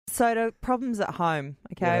So the problem's at home.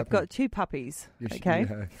 Okay, I've got 2 puppies. Yes, okay, you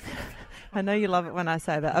have. I know you love it when I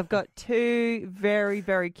say that. I've got 2 very,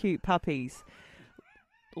 very cute puppies.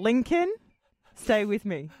 Lincoln, stay with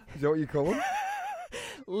me. Is that what you call them?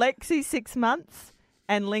 Lexi, 6 months,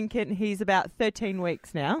 and Lincoln, he's about 13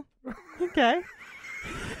 weeks now. Okay.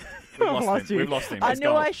 We've lost him. I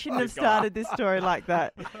knew I shouldn't have started this story like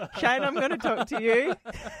that. Shane, I'm going to talk to you.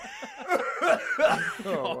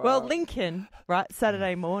 Well, Lincoln, right,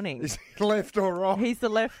 Saturday morning. Is he left or right? He's the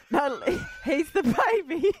left. No, he's the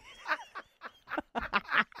baby.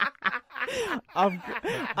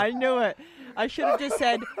 I knew it. I should have just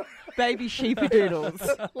said baby sheepadoodles.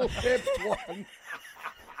 Left one.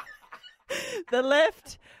 The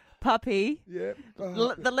left puppy. Yeah.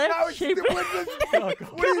 The left sheep. What are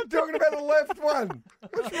you talking about the left one?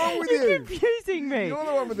 What's wrong with You're you? confusing me. You're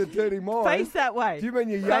the one with the dirty mind. Face that way. Do you mean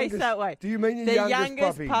your youngest? Face that way. Do you mean your the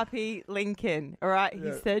youngest puppy, Lincoln? All right,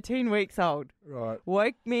 Yeah. he's 13 weeks old. Right.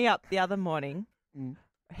 Woke me up the other morning,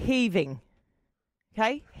 heaving.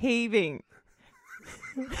 Okay, heaving.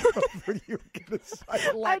 What are you going to say?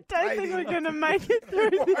 I don't think we're going to make it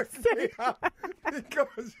through this. Woke me up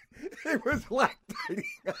because he was lactating.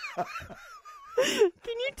 Can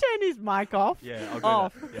you turn his mic off? Yeah, I'll do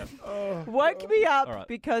Off. that. Yeah. Woke me up All right.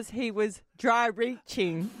 because he was dry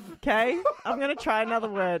reaching. Okay, I'm going to try another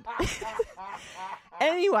word.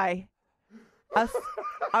 Anyway,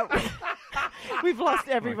 we've lost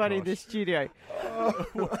everybody in this studio.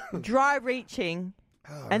 Dry reaching,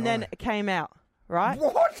 and then it came out. Right?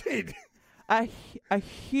 What did? A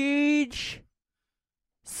huge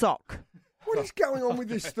sock. What is going on with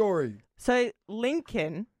this story? So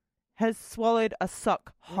Lincoln has swallowed a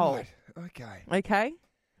sock whole. Right. Okay. Okay?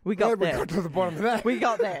 We got Glad there. we got to the bottom of that. We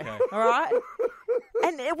got there. Okay. All right?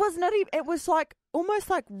 And it was not even, it was like almost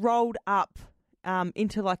like rolled up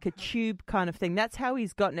into like a tube kind of thing. That's how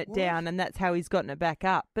he's gotten it down, and that's how he's gotten it back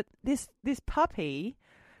up. But this puppy,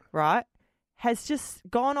 right, has just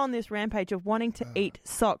gone on this rampage of wanting to eat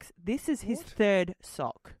socks. This is his third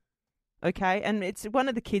sock. Okay? And it's one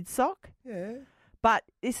of the kids' sock. Yeah. But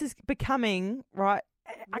this is becoming, right,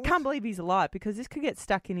 I can't believe he's alive, because this could get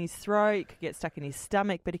stuck in his throat, it could get stuck in his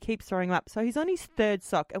stomach, but he keeps throwing up. So he's on his third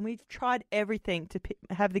sock, and we've tried everything to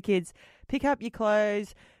have the kids pick up your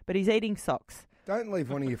clothes, but he's eating socks. Don't leave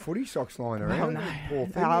one of your footy socks lying Oh, around. no. Poor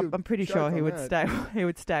thing. I'm pretty sure he would stay. He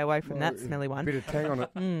would stay away from that smelly one. Bit of tang on it.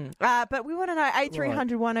 But we want to know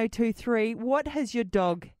 8300-1023. What has your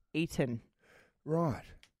dog eaten? Right.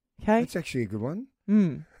 Okay. That's actually a good one.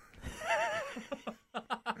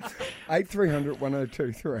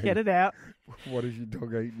 8300-1023. Get it out. What has your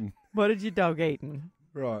dog eaten? What has your dog eaten?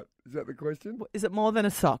 Right. Is that the question? Is it more than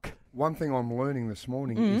a sock? One thing I'm learning this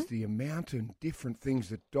morning is the amount of different things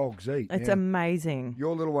that dogs eat. It's Now, amazing.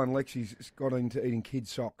 your little one, Lexi's got into eating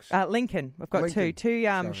kids' socks. Lincoln. We've got Lincoln. two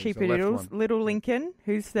Sorry, it's the left sheepadoodles. one. Little Lincoln,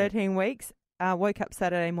 who's 13 weeks, woke up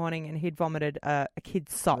Saturday morning and he'd vomited a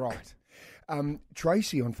kid's sock. Right.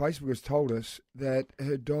 Tracy on Facebook has told us that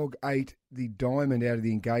her dog ate the diamond out of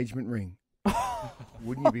the engagement ring.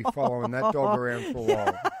 Wouldn't you be following that dog around for a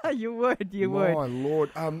while? You would. My Lord.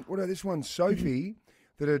 What about this one? Sophie,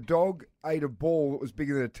 that her dog ate a ball that was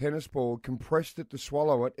bigger than a tennis ball, compressed it to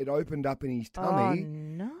swallow it. It opened up in his tummy. Oh,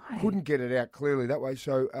 no. Couldn't get it out clearly that way,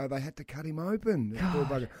 so they had to cut him open. That poor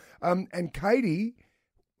bugger. And Katie,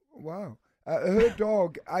 wow, her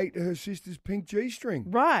dog ate her sister's pink G-string.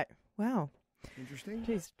 Right. Wow. Interesting.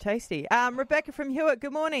 Jeez, tasty. Rebecca from Hewitt,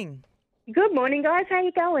 good morning. Good morning, guys. How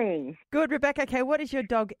you going? Good, Rebecca. Okay, what has your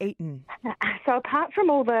dog eaten? So apart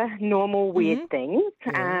from all the normal weird things,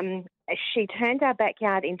 she turned our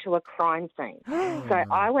backyard into a crime scene. So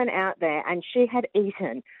I went out there and she had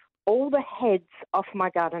eaten all the heads off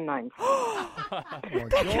my garden gnomes. Oh, my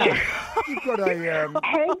God. You've got a...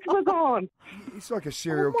 Heads were gone. it's like a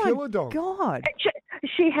serial killer dog. God.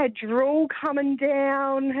 She had drool coming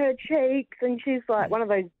down her cheeks, and she's like one of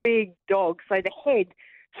those big dogs, so the head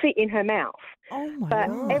fit in her mouth. Oh, my But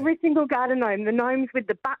God. every single garden gnome, the gnomes with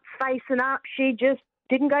the butts facing up, she just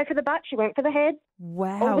didn't go for the butt. She went for the head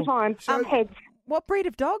Wow. all the time. So- Heads. What breed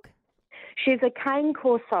of dog? She's a cane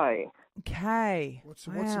corso, Okay. What's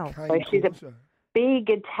Wow. a cane So she's a- corso? big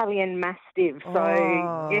Italian Mastiff. So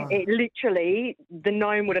Oh. it literally, the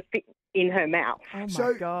gnome would have fit in her mouth. Oh, my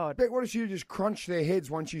So, God. Beck, what if you just crunch their heads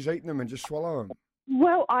once she's eaten them and just swallow them?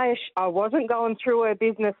 Well, I wasn't going through her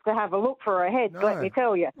business to have a look for her heads, No. let me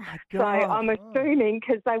tell you. My So God. I'm assuming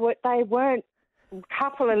because they weren't a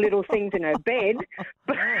couple of little things in her bed.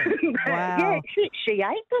 But Wow. yeah, she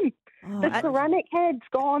ate them. Oh, The ceramic head's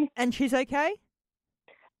gone. and she's okay?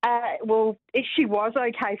 Well, she was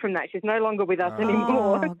okay from that. She's no longer with us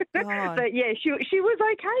anymore. Oh, God. But yeah, she was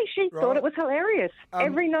okay. She thought it was hilarious.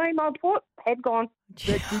 Every gnome I bought, head gone.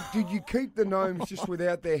 Did you keep the gnomes just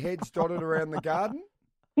without their heads dotted around the garden?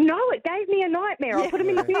 No, it gave me a nightmare. I put them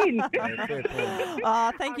in the bin. Yeah, fair point.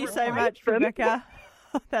 Oh, thank you so much, them. Rebecca.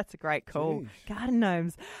 That's a great call. Jeez. Garden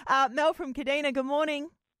gnomes. Mel from Kadina, good morning.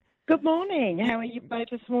 Good morning. How are you both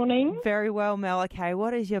this morning? Very well, Mel. Okay,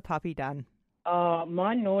 what has your puppy done?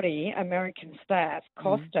 My naughty American staff,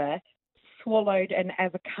 Costa, swallowed an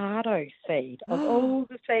avocado seed of all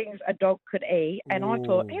the things a dog could eat. And I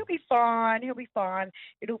thought, he'll be fine,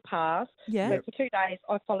 it'll pass. Yeah. So for 2 days,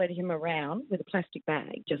 I followed him around with a plastic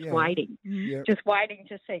bag, just waiting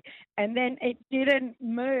to see. And then it didn't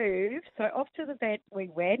move. So off to the vet we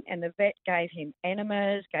went, and the vet gave him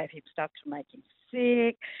enemas, gave him stuff to make him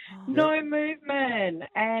sick, no movement.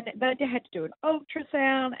 And they had to do an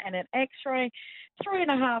ultrasound and an x-ray.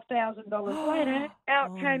 $3,500 later,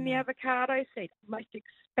 out came the avocado seed. Most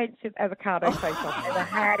expensive avocado seed I've ever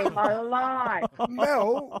had in my life.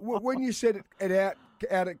 Mel, when you said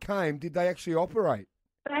it came, did they actually operate?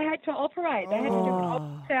 They had to operate. They had to do an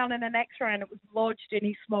ultrasound and an x-ray, and it was lodged in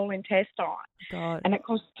his small intestine. God. And it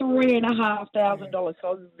cost $3,500. So I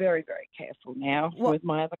was very, very careful now with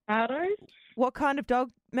my avocados. What kind of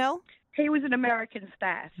dog, Mel? He was an American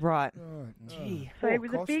staff. Right. Oh, no. Gee. So he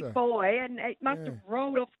was a big boy, and it must have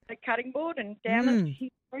rolled off the cutting board and down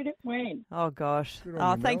it. Where it went. Oh, gosh. Good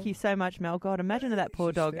on you, Thank Mel. you so much, Mel. God, imagine if that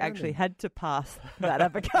poor dog astounding. actually had to pass that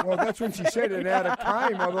avocado. Well, that's when she said it out. It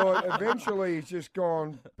came. I thought eventually it's just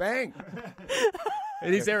gone bang.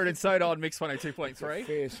 It is Erin and Soda on Mix 102.3.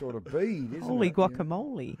 Fair sort of bead, isn't Holy it?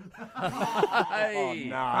 guacamole. Hey.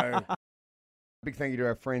 No. Big thank you to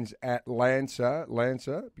our friends at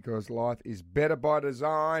Lancer, because life is better by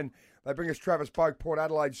design. They bring us Travis Boak, Port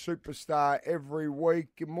Adelaide superstar, every week.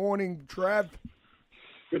 Good morning, Trav.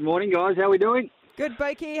 Good morning, guys. How are we doing? Good,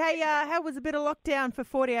 Bokey. Hey, how was a bit of lockdown for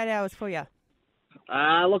 48 hours for you?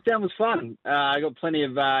 Lockdown was fun. I got plenty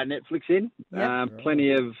of Netflix in,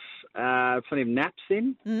 plenty of naps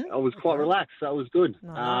in. I was quite relaxed. So it was good.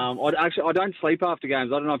 Nice. I don't sleep after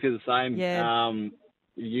games. I don't know if you're the same. Yeah.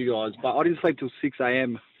 You guys, but I didn't sleep till 6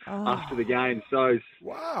 a.m. after the game. So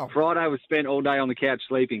Wow. Friday was spent all day on the couch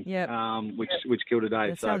sleeping. Yep. Which killed a day.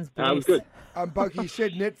 That So sounds it was bliss. good. Bucky, you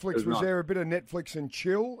said Netflix. Was nice. there a bit of Netflix and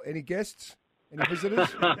chill? Any guests? Any visitors?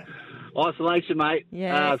 Isolation, mate.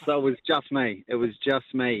 Yeah. So it was just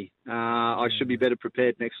me. I should be better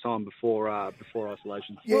prepared next time before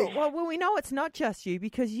isolation. Yeah. Well, we know it's not just you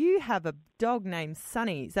because you have a dog named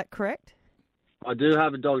Sunny. Is that correct? I do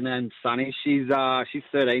have a dog named Sunny. She's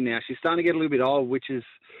 13 now. She's starting to get a little bit old, which is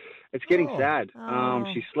it's getting sad.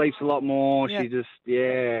 She sleeps a lot more. Yep. She just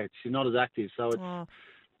she's not as active. So it's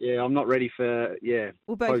I'm not ready for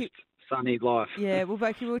Well, post Sunny life. Yeah, well,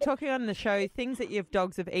 Bokey, we were talking on the show, things that your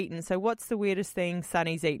dogs have eaten. So what's the weirdest thing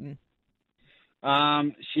Sunny's eaten?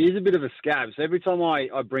 She is a bit of a scab. So every time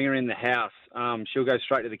I bring her in the house, she'll go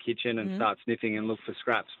straight to the kitchen and start sniffing and look for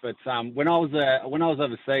scraps. But when I was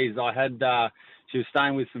overseas, I had she was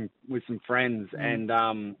staying with some friends,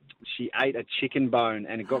 and she ate a chicken bone,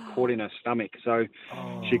 and it got caught in her stomach. So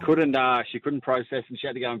she couldn't process, and she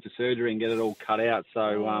had to go in for surgery and get it all cut out.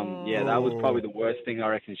 So that was probably the worst thing I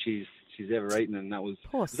reckon she's ever eaten, and that was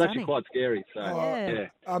actually quite scary. So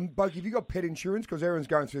Bucky, have you got pet insurance? Because Erin's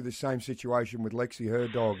going through the same situation with Lexi, her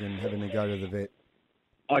dog, and having to go to the vet.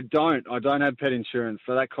 I don't have pet insurance,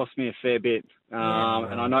 so that cost me a fair bit.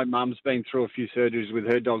 And I know Mum's been through a few surgeries with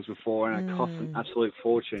her dogs before, and it costs an absolute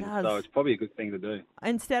fortune. So it's probably a good thing to do.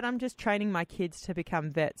 Instead, I'm just training my kids to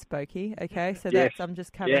become vets, Bokey. Okay, so I'm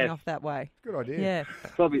just coming off that way. Good idea. Yeah.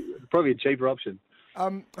 Probably a cheaper option.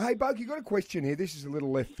 Hey, Buck, you got a question here. This is a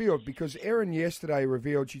little left field because Erin yesterday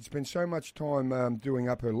revealed she'd spent so much time doing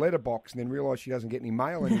up her letterbox and then realised she doesn't get any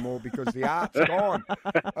mail anymore because the art's gone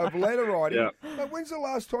of letter writing. Yeah. But when's the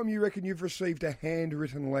last time you reckon you've received a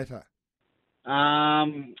handwritten letter?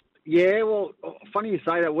 Well, funny you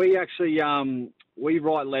say that. We actually we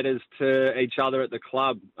write letters to each other at the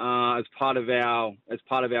club as part of our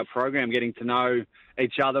program, getting to know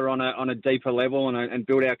each other on a deeper level and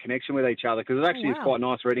build our connection with each other. Because it actually is quite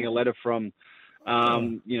nice reading a letter from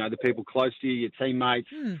the people close to you, your teammates.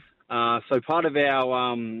 So part of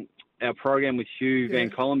our program with Hugh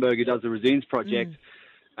Van Collenberg, who does the Resilience Project.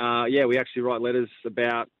 We actually write letters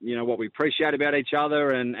about what we appreciate about each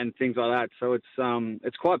other and things like that. So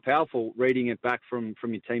it's quite powerful reading it back from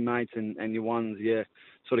your teammates and your ones you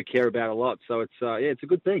sort of care about a lot. So it's a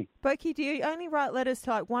good thing. Bokey, do you only write letters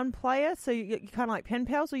to like one player, so you kind of like pen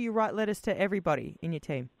pals, or you write letters to everybody in your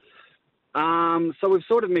team? So we've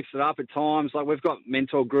sort of mixed it up at times. Like we've got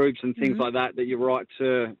mentor groups and things like that you write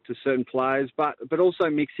to certain players, but also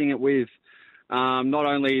mixing it with not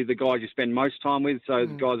only the guys you spend most time with, so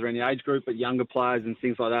the guys around the age group, but younger players and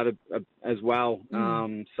things like that as well.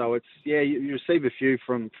 So it's you receive a few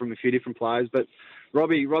from a few different players. But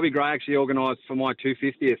Robbie Gray actually organised for my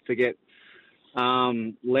 250th to get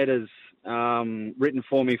letters written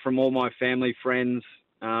for me from all my family, friends,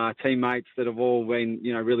 teammates that have all been,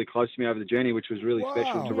 really close to me over the journey, which was really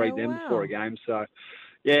special to read them before a game. So,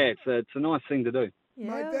 yeah, it's a nice thing to do.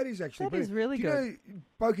 Yeah, mate, that is actually really good.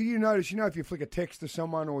 Boki, you notice, if you flick a text to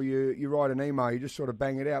someone or you write an email, you just sort of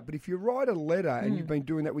bang it out. But if you write a letter and you've been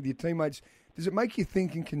doing that with your teammates, does it make you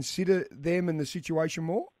think and consider them and the situation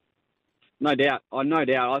more? No doubt. No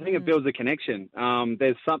doubt. I think it builds a connection.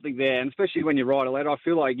 There's something there, and especially when you write a letter, I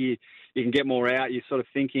feel like you can get more out. You're sort of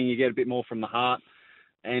thinking, you get a bit more from the heart.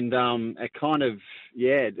 And it kind of,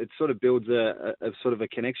 it sort of builds a sort of a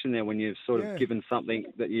connection there when you've sort of given something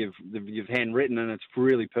that you've handwritten and it's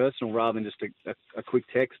really personal rather than just a quick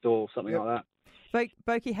text or something like that.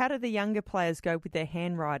 Boki, how do the younger players go with their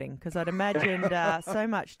handwriting? Because I'd imagined so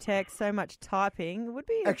much text, so much typing would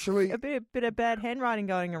be a bit of bad handwriting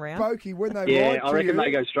going around. Boki, when they write to you... I reckon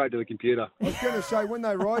they go straight to the computer. I was going to say, when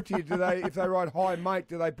they write to you, if they write hi mate,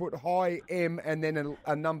 do they put hi M and then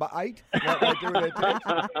a number 8 like they do with their text?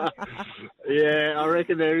 Yeah, I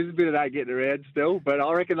reckon there is a bit of that getting around still, but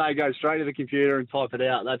I reckon they go straight to the computer and type it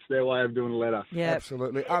out. That's their way of doing a letter. Yeah,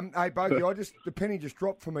 absolutely. Hey, Boki, the penny just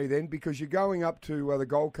dropped for me then because you're going up to the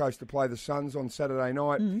Gold Coast to play the Suns on Saturday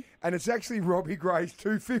night, and it's actually Robbie Gray's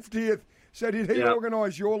 250th. So did he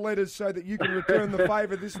organise your letters so that you can return the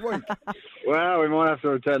favour this week? Well, we might have to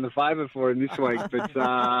return the favour for him this week, but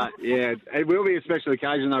it will be a special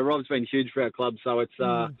occasion though. Rob's been huge for our club, so it's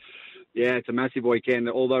it's a massive weekend.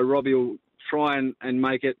 Although Robbie will try and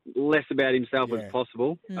make it less about himself as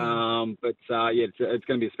possible, it's going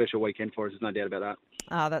to be a special weekend for us. There's no doubt about that.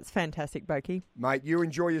 Oh, that's fantastic, Boki. Mate, you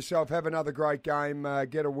enjoy yourself. Have another great game.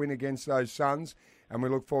 Get a win against those Suns. And we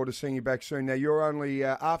look forward to seeing you back soon. Now, you're only,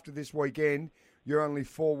 after this weekend, you're only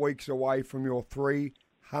 4 weeks away from your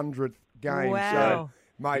 300th game. Wow. So,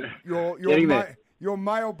 mate, your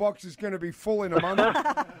mailbox is going to be full in a month.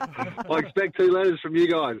 I expect 2 letters from you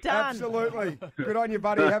guys. Done. Absolutely. Good on you,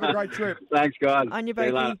 buddy. Have a great trip. Thanks, guys. On you,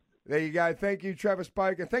 Boki. There you go. Thank you, Travis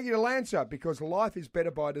Poke. And thank you to Lancer, because life is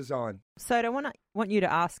better by design. So I want you to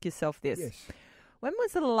ask yourself this. Yes. When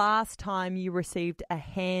was the last time you received a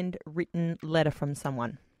handwritten letter from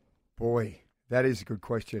someone? Boy, that is a good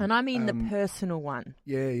question. And I mean the personal one.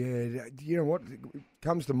 Yeah. You know what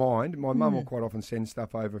comes to mind? My mum will quite often send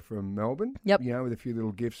stuff over from Melbourne, with a few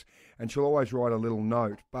little gifts, and she'll always write a little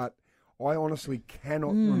note. But I honestly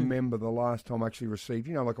cannot remember the last time I actually received,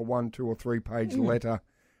 like a 1, 2 or 3 page letter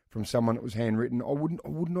from someone that was handwritten. I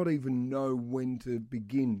would not even know when to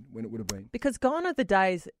begin, when it would have been. Because gone are the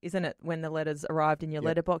days, isn't it, when the letters arrived in your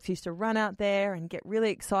letterbox. You used to run out there and get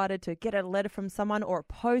really excited to get a letter from someone or a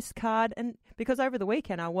postcard. And because over the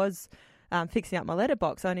weekend I was fixing up my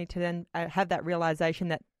letterbox, only to then have that realisation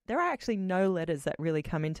that there are actually no letters that really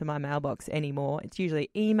come into my mailbox anymore. It's usually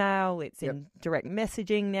email, it's in direct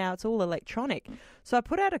messaging now, it's all electronic. So I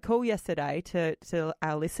put out a call yesterday to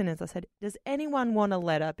our listeners. I said, does anyone want a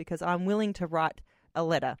letter? Because I'm willing to write a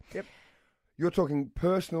letter. Yep. You're talking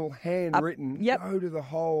personal, handwritten, go to the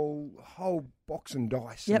whole box and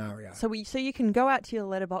dice scenario. So you can go out to your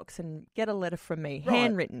letterbox and get a letter from me,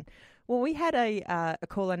 handwritten. Well, we had a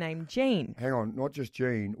caller named Jean. Hang on, not just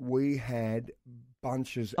Jean. We had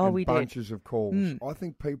bunches and bunches of calls. I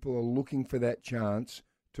think people are looking for that chance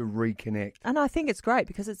to reconnect. And I think it's great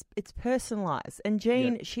because it's personalised. And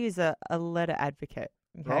Jean, she is a letter advocate.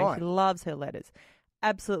 Okay? Right. She loves her letters.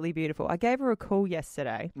 Absolutely beautiful. I gave her a call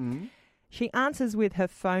yesterday. She answers with her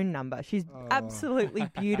phone number. She's absolutely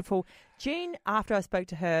beautiful. Jean, after I spoke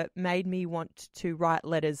to her, made me want to write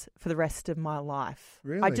letters for the rest of my life.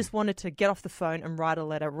 Really? I just wanted to get off the phone and write a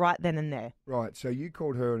letter right then and there. Right. So you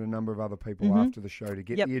called her and a number of other people after the show to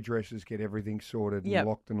get the addresses, get everything sorted and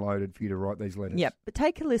locked and loaded for you to write these letters. Yep. But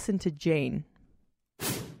take a listen to Jean.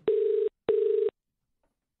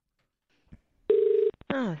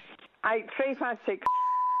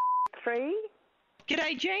 83563.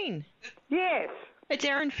 G'day, Jean. Yes. It's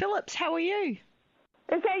Erin Phillips. How are you?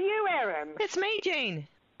 Is that you, Erin? It's me, Jean.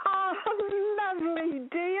 Oh, lovely,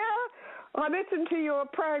 dear. I listen to your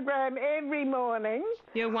program every morning.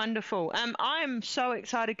 You're wonderful. I'm so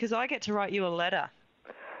excited because I get to write you a letter.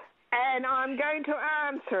 And I'm going to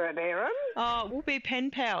answer it, Erin. Oh, we'll be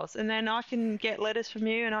pen pals, and then I can get letters from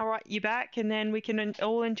you, and I'll write you back, and then we can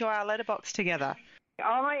all enjoy our letterbox together.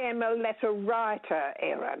 I am a letter writer,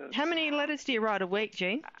 Erin. How many letters do you write a week,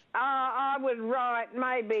 Jean? I would write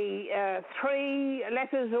maybe 3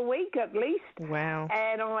 letters a week at least. Wow.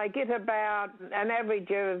 And I get about an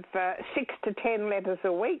average of 6 to 10 letters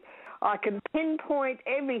a week. I can pinpoint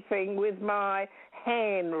everything with my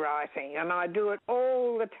handwriting, and I do it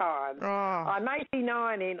all the time. Oh. I'm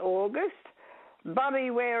 89 in August. Body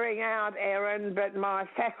wearing out, Erin, but my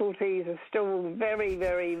faculties are still very,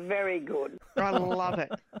 very, very good. I love it.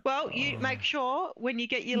 Well, you make sure when you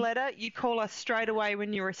get your letter, you call us straight away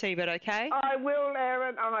when you receive it, okay? I will,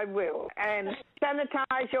 Erin, I will. And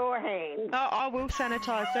sanitise your hands. Oh, I will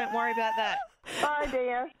sanitise. Don't worry about that. Bye,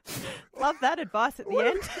 dear. Love that advice at the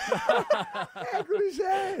end. How good is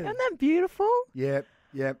that? Isn't that beautiful? Yep.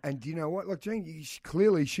 Yeah, and do you know what? Like, Jean,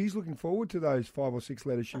 clearly she's looking forward to those 5 or 6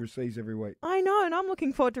 letters she receives every week. I know, and I'm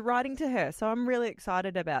looking forward to writing to her. So I'm really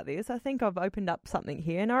excited about this. I think I've opened up something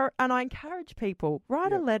here, and I encourage people,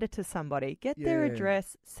 write a letter to somebody, get their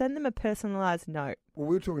address, send them a personalised note. Well,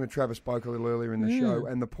 we were talking to Travis Boak a little earlier in the show,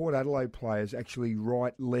 and the Port Adelaide players actually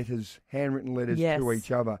write letters, handwritten letters to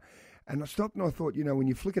each other. And I stopped and I thought, when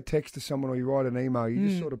you flick a text to someone or you write an email, you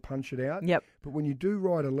just sort of punch it out. Yep. But when you do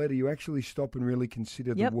write a letter, you actually stop and really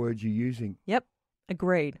consider the words you're using. Yep.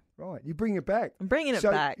 Agreed. Right. You bring it back. I'm bringing it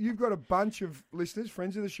back. So you've got a bunch of listeners,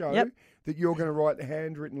 friends of the show, that you're going to write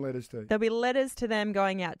handwritten letters to. There'll be letters to them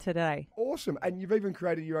going out today. Awesome. And you've even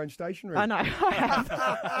created your own stationery. I know. I have.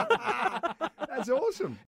 That's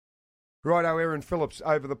awesome. Righto, Erin Phillips.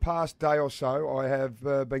 Over the past day or so, I have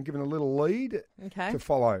been given a little lead to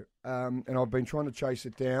follow, and I've been trying to chase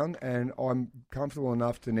it down, and I'm comfortable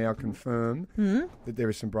enough to now confirm that there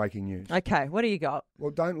is some breaking news. Okay, what do you got?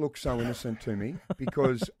 Well, don't look so innocent to me,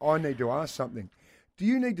 because I need to ask something. Do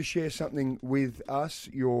you need to share something with us,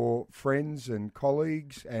 your friends and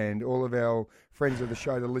colleagues, and all of our friends of the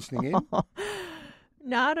show that are listening in?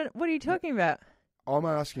 No, I don't. What are you talking about? I'm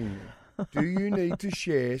asking you. Do you need to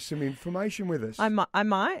share some information with us? I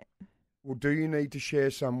might. Well, do you need to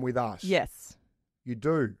share some with us? Yes. You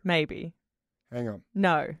do? Maybe. Hang on.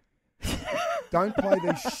 No. Don't play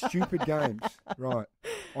these stupid games. Right.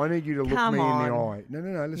 I need you to look me in the eye.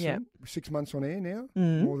 No. Listen. Yep. 6 months on air now.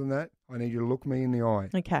 More than that. I need you to look me in the eye.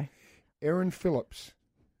 Okay. Erin Phillips,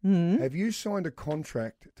 have you signed a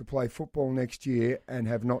contract to play football next year and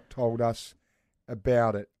have not told us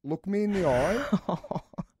about it? Look me in the eye.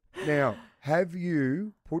 Now, have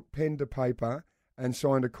you put pen to paper and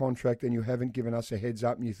signed a contract and you haven't given us a heads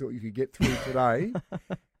up and you thought you could get through today,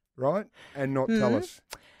 right, and not tell us?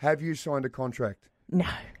 Have you signed a contract? No.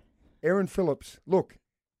 Erin Phillips, look.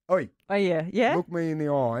 Oi. Oh, yeah. Yeah? Look me in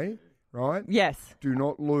the eye, right? Yes. Do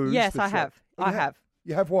not lose. Yes, I have. I have.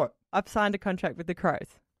 You have what? I've signed a contract with the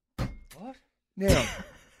Crows. What? Now,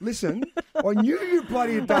 listen, I knew you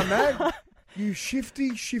bloody had done that. You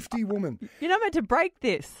shifty woman. You're not meant to break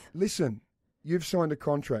this. Listen, you've signed a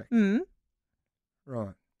contract.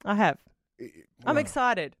 Right. I have. I'm Right.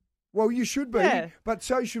 excited. Well, you should be, Yeah. but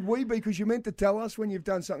so should we be, because you're meant to tell us when you've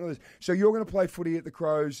done something like this. So you're going to play footy at the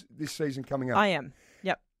Crows this season coming up? I am.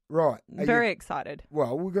 Yep. Right. Very excited.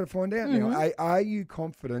 Well, we've got to find out now. Are you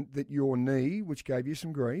confident that your knee, which gave you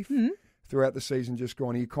some grief throughout the season just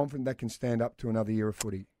gone, are you confident that can stand up to another year of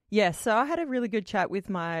footy? Yes, so I had a really good chat with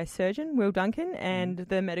my surgeon, Will Duncan, and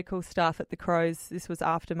the medical staff at the Crows. This was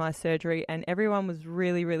after my surgery, and everyone was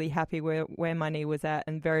really, really happy where my knee was at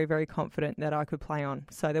and very, very confident that I could play on.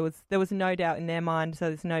 So there was no doubt in their mind, so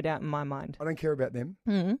there's no doubt in my mind. I don't care about them.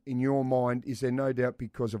 In your mind, is there no doubt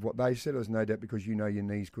because of what they said, or is there no doubt because you know your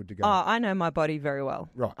knee's good to go? Oh, I know my body very well.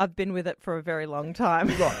 Right. I've been with it for a very long time.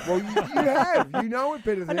 Right. Well, you have. You know it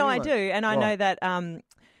better than I anyone. do, and I know that...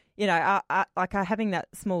 having that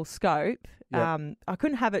small scope, I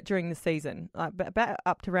couldn't have it during the season. About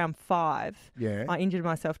up to round 5, I injured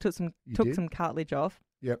myself, took some cartilage off.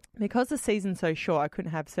 Yep. Because the season's so short, I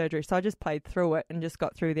couldn't have surgery, so I just played through it and just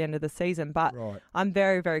got through the end of the season. But I'm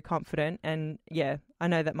very, very confident, and I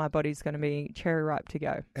know that my body's going to be cherry ripe to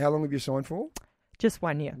go. How long have you signed for? Just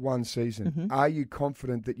 1 year. 1 season. Are you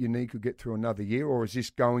confident that your knee could get through another year, or is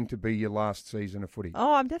this going to be your last season of footy?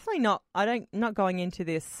 Oh, I'm definitely not. Not going into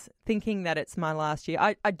this thinking that it's my last year.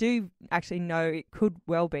 I do actually know it could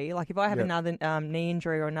well be. Like if I have another knee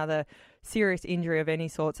injury or another serious injury of any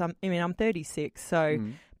sorts, I'm 36. So,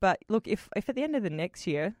 but look, if at the end of the next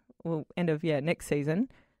year, well, end of next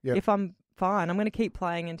season, if I'm fine, I'm going to keep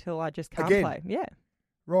playing until I just can't play. Yeah.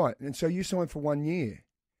 Right, and so you signed for 1 year.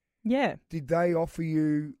 Yeah. Did they offer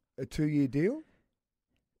you a 2-year deal?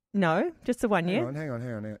 No, just the 1 year. Hang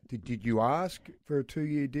on. Did you ask for a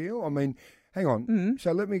 2-year deal? I mean, hang on.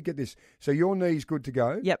 So let me get this. So your knee's good to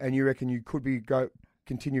go. Yep. And you reckon you could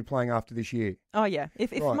continue playing after this year? Oh, yeah.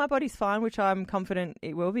 If Right. my body's fine, which I'm confident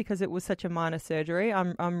it will because it was such a minor surgery,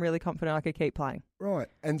 I'm really confident I could keep playing. Right.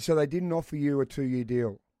 And so they didn't offer you a 2-year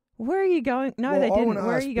deal? Where are you going? No, they didn't.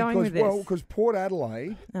 Where are you going with this? Well, because Port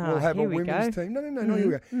Adelaide will have a women's team. No, here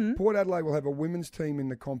we go. Mm-hmm. Port Adelaide will have a women's team in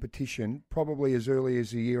the competition probably as early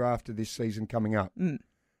as a year after this season coming up.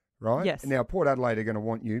 Right? Yes. Now, Port Adelaide are going to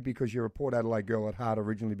want you because you're a Port Adelaide girl at heart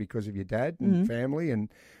originally because of your dad and family and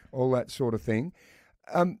all that sort of thing.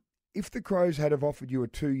 If the Crows had have offered you a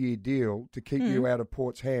 2-year deal to keep you out of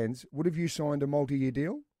Port's hands, would have you signed a multi-year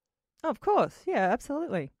deal? Of course. Yeah,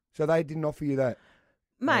 absolutely. So they didn't offer you that?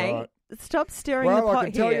 Mate, Right. stop stirring the pot Well, I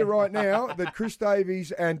can tell here. you right now that Chris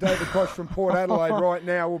Davies and David Koch from Port Adelaide right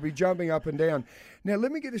now will be jumping up and down. Now,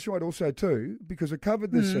 let me get this right also too, because I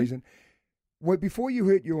covered this season. Well, before you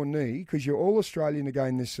hurt your knee, because you're All-Australian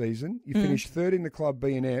again this season, you finished third in the Club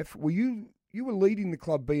B and F. Well, you were leading the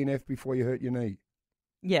Club B and F before you hurt your knee.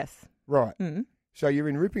 Yes. Right. So you're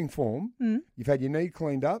in ripping form. You've had your knee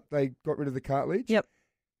cleaned up. They got rid of the cartilage. Yep.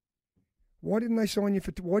 Why didn't they sign you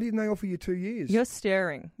for? Why didn't they offer you 2 years? You're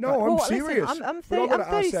staring. No, I'm serious. Listen, I'm But I've got to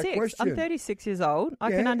ask that 36. question. I'm 36 years old. I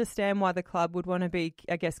can Yeah. understand why the club would want to be,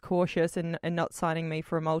 I guess, cautious and not signing me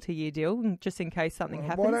for a multi-year deal, just in case something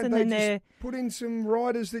happens. Why don't and they then they're just put in some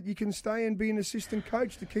riders that you can stay and be an assistant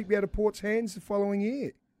coach to keep you out of Port's hands the following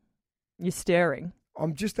year? you're staring.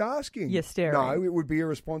 I'm just asking. You're staring. No, it would be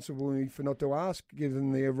irresponsible of me for not to ask,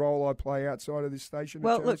 given the role I play outside of this station. at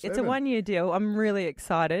Well, Channel look, it's a 7. 1-year deal. I'm really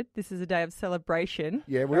excited. This is a day of celebration.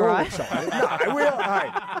 Yeah, we're all right? excited. No,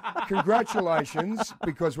 hey, congratulations,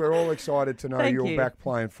 because we're all excited to know Thank you're you. back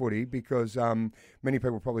playing footy, because many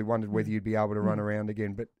people probably wondered whether you'd be able to run around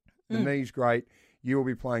again. But the knee's great. You will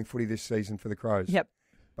be playing footy this season for the Crows. Yep.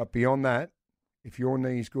 But beyond that, if your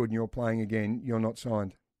knee's good and you're playing again, you're not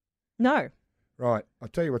signed. No. Right. I'll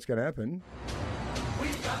tell you what's going to happen.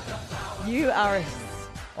 You are a...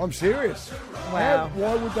 I'm serious. Wow.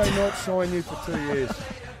 Why would they not sign you for 2 years?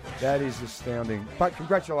 That is astounding. But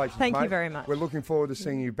congratulations, Thank you mate. very much. We're looking forward to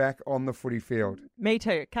seeing you back on the footy field. Me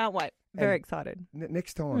too. Can't wait. Very And- excited.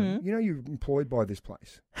 Next time, you know you're employed by this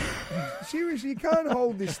place. Seriously, you can't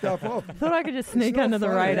hold this stuff off. Thought I could just It's sneak not under the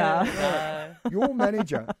funny. radar. Your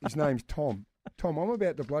manager, his name's Tom. Tom, I'm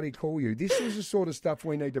about to bloody call you. This is the sort of stuff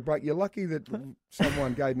we need to break. You're lucky that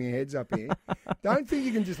someone gave me a heads up here. Don't think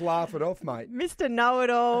you can just laugh it off, mate. Mr.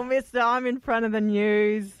 Know-it-all, Mr. I'm in front of the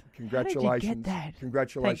news. Congratulations. How did you get that?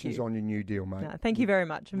 Congratulations Thank you. on your new deal, mate. No, thank you very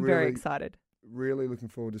much. I'm very Really- excited. Really looking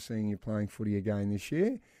forward to seeing you playing footy again this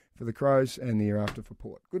year for the Crows and the year after for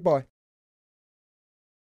Port. Goodbye.